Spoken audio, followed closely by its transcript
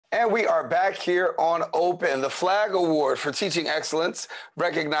And we are back here on Open. The Flag Award for Teaching Excellence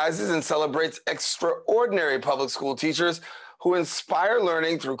recognizes and celebrates extraordinary public school teachers who inspire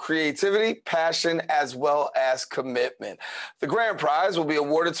learning through creativity, passion, as well as commitment. The grand prize will be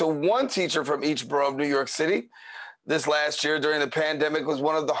awarded to one teacher from each borough of New York City. This last year during the pandemic was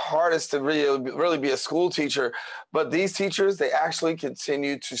one of the hardest to really be a school teacher, but these teachers, they actually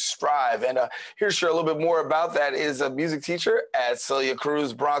continue to strive. And here to share a little bit more about that is a music teacher at Celia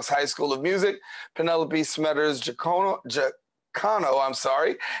Cruz Bronx High School of Music, Penelope Smetters-Jacono,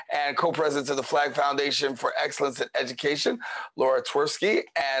 and co-president of the Flag Foundation for Excellence in Education, Laura Twersky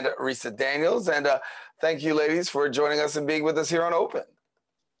and Risa Daniels. And thank you, ladies, for joining us and being with us here on Open.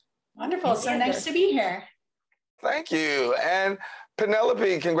 Wonderful. So nice to be here. Thank you. And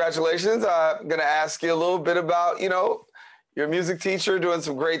Penelope, congratulations. I'm going to ask you a little bit about, you're a music teacher doing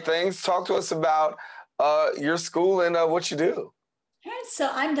some great things. Talk to us about your school and what you do. So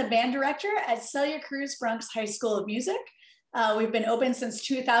I'm the band director at Celia Cruz Bronx High School of Music. We've been open since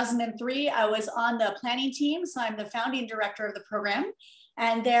 2003. I was on the planning team, so I'm the founding director of the program.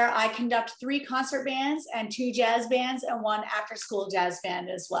 And there I conduct 3 concert bands and 2 jazz bands and 1 after-school jazz band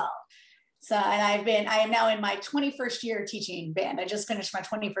as well. So, and I am now in my 21st year teaching band. I just finished my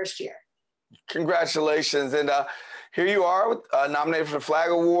 21st year. Congratulations. And here you are nominated for the Flag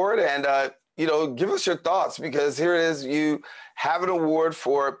Award. And, give us your thoughts, because here it is, you have an award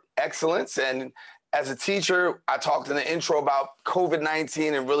for excellence. And as a teacher, I talked in the intro about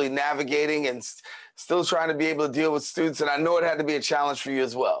COVID-19 and really navigating and still trying to be able to deal with students. And I know it had to be a challenge for you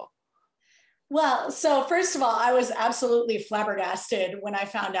as well. Well, so first of all, I was absolutely flabbergasted when I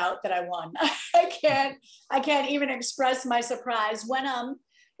found out that I won. I can't even express my surprise.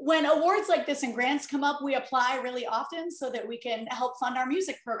 When awards like this and grants come up, we apply really often so that we can help fund our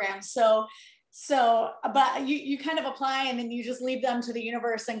music programs. But you kind of apply and then you just leave them to the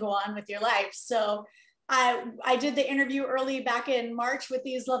universe and go on with your life. So I did the interview early back in March with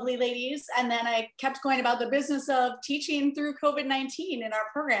these lovely ladies, and then I kept going about the business of teaching through COVID-19 in our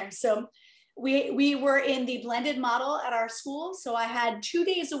program. So we were in the blended model at our school. So I had 2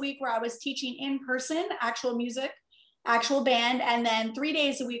 days a week where I was teaching in person, actual music, actual band, and then 3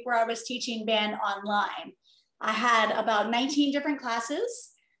 days a week where I was teaching band online. I had about 19 different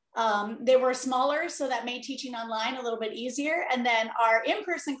classes. They were smaller, so that made teaching online a little bit easier. And then our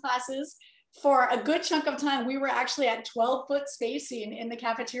in-person classes, for a good chunk of time, we were actually at 12-foot spacing in the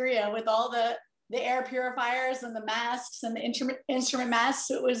cafeteria with all the air purifiers and the masks and the instrument masks.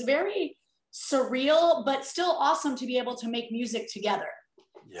 So it was very surreal, but still awesome to be able to make music together.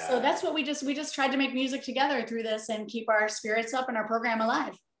 Yeah. So that's what we just tried to make music together through this and keep our spirits up and our program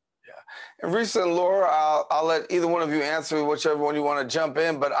alive. Yeah. And Risa and Laura, I'll let either one of you answer whichever one you want to jump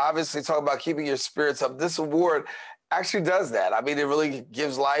in, but obviously talk about keeping your spirits up. This award actually does that. I mean, it really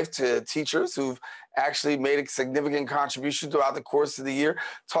gives life to teachers who've actually made a significant contribution throughout the course of the year.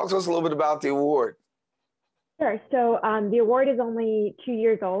 Talk to us a little bit about the award. Sure. So the award is only 2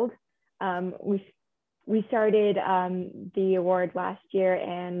 years old. We started the award last year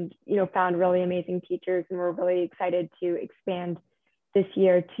and, found really amazing teachers, and we're really excited to expand this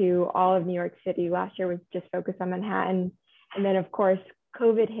year to all of New York City. Last year was just focused on Manhattan. And then of course,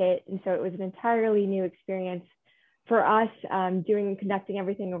 COVID hit. And so it was an entirely new experience for us, conducting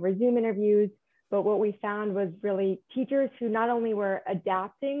everything over Zoom interviews. But what we found was really teachers who not only were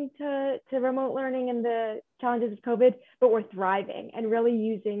adapting to remote learning and the challenges of COVID, but were thriving and really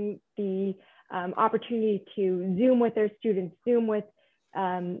using the opportunity to Zoom with their students, Zoom with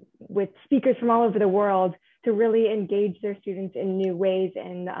speakers from all over the world to really engage their students in new ways.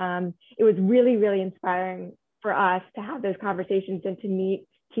 And it was really, really inspiring for us to have those conversations and to meet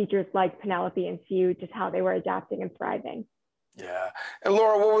teachers like Penelope and see just how they were adapting and thriving. Yeah. And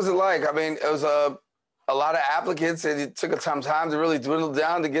Laura, what was it like? I mean, it was a lot of applicants and it took some time to really dwindle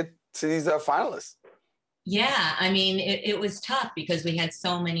down to get to these finalists. Yeah, I mean, it was tough because we had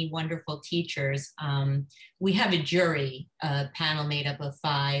so many wonderful teachers. We have a jury, a panel made up of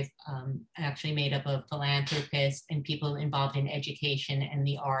 5, actually made up of philanthropists and people involved in education and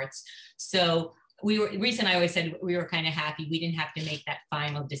the arts. So Risa and I always said we were kind of happy we didn't have to make that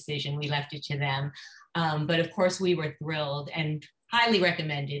final decision. We left it to them. But of course, we were thrilled and highly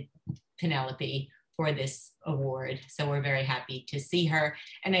recommended Penelope for this award. So we're very happy to see her.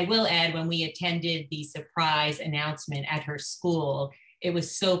 And I will add, when we attended the surprise announcement at her school, it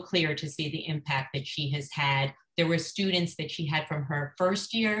was so clear to see the impact that she has had. There were students that she had from her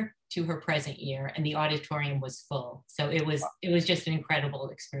first year to her present year, and the auditorium was full. So it was just an incredible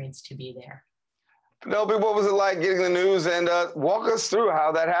experience to be there. Penelope, what was it like getting the news, and walk us through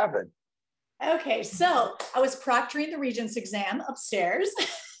how that happened? Okay, so I was proctoring the Regents exam upstairs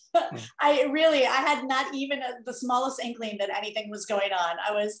I had not even the smallest inkling that anything was going on.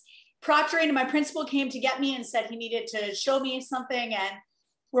 I was proctoring and my principal came to get me and said he needed to show me something. And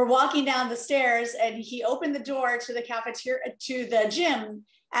we're walking down the stairs and he opened the door to the cafeteria, to the gym.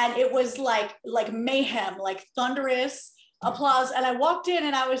 And it was like mayhem, like thunderous applause. And I walked in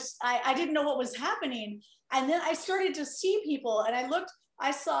and I didn't know what was happening. And then I started to see people and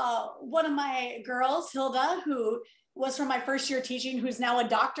I saw one of my girls, Hilda, who was from my first year teaching, who's now a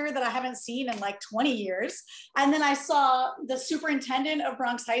doctor that I haven't seen in like 20 years. And then I saw the superintendent of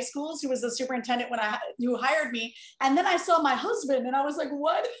Bronx high schools, who was the superintendent who hired me. And then I saw my husband and I was like,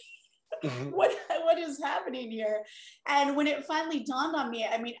 what? What is happening here? And when it finally dawned on me,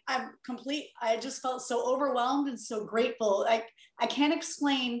 I mean, I just felt so overwhelmed and so grateful. I can't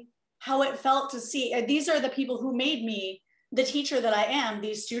explain how it felt to see, these are the people who made me the teacher that I am,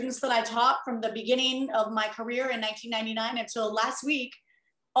 these students that I taught from the beginning of my career in 1999 until last week,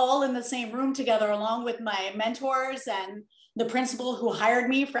 all in the same room together, along with my mentors and the principal who hired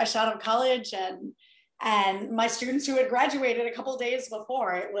me fresh out of college and my students who had graduated a couple of days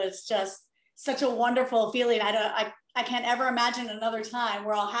before. It was just such a wonderful feeling. I can't ever imagine another time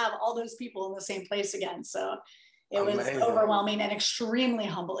where I'll have all those people in the same place again. So it was overwhelming and extremely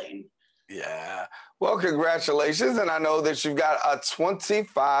humbling. Yeah. Well, congratulations. And I know that you've got a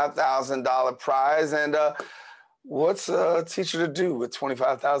 $25,000 prize. And what's a teacher to do with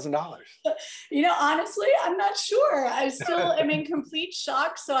 $25,000? You know, honestly, I'm not sure. I still am in complete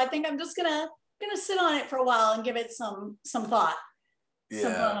shock. So I think I'm just gonna sit on it for a while and give it some thought. Yeah.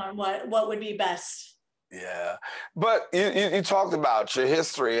 Some thought on what would be best. Yeah. But you talked about your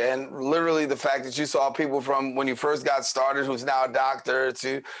history and literally the fact that you saw people from when you first got started, who's now a doctor,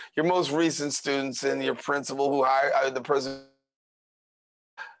 to your most recent students and your principal who hired the person.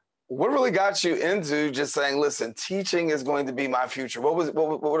 What really got you into just saying, listen, teaching is going to be my future?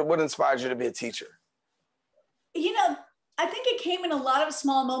 What inspired you to be a teacher? You know, I think it came in a lot of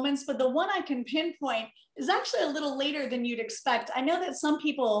small moments, but the one I can pinpoint is actually a little later than you'd expect. I know that some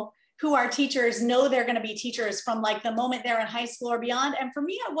people who are teachers know they're going to be teachers from like the moment they're in high school or beyond. And for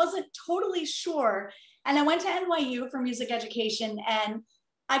me, I wasn't totally sure. And I went to NYU for music education. And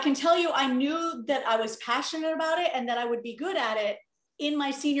I can tell you, I knew that I was passionate about it and that I would be good at it in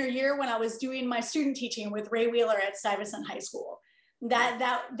my senior year when I was doing my student teaching with Ray Wheeler at Stuyvesant High School.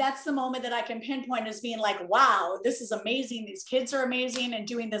 That's the moment that I can pinpoint as being like, wow, this is amazing. These kids are amazing. And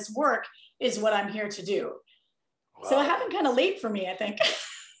doing this work is what I'm here to do. Wow. So it happened kind of late for me, I think.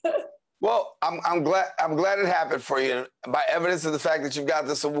 Well, I'm glad it happened for you. By evidence of the fact that you've got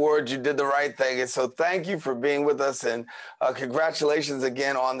this award, you did the right thing. And so thank you for being with us, and congratulations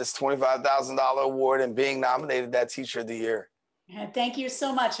again on this $25,000 award and being nominated that Teacher of the Year. Thank you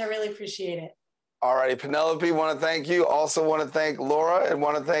so much. I really appreciate it. All righty, Penelope, want to thank you. Also want to thank Laura and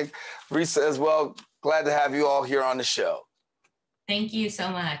want to thank Risa as well. Glad to have you all here on the show. Thank you so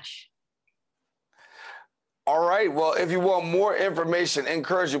much. All right. Well, if you want more information,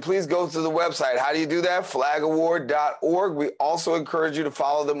 encourage you, please go to the website. How do you do that? flagaward.org. We also encourage you to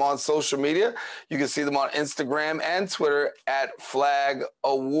follow them on social media. You can see them on Instagram and Twitter at Flag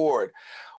Award.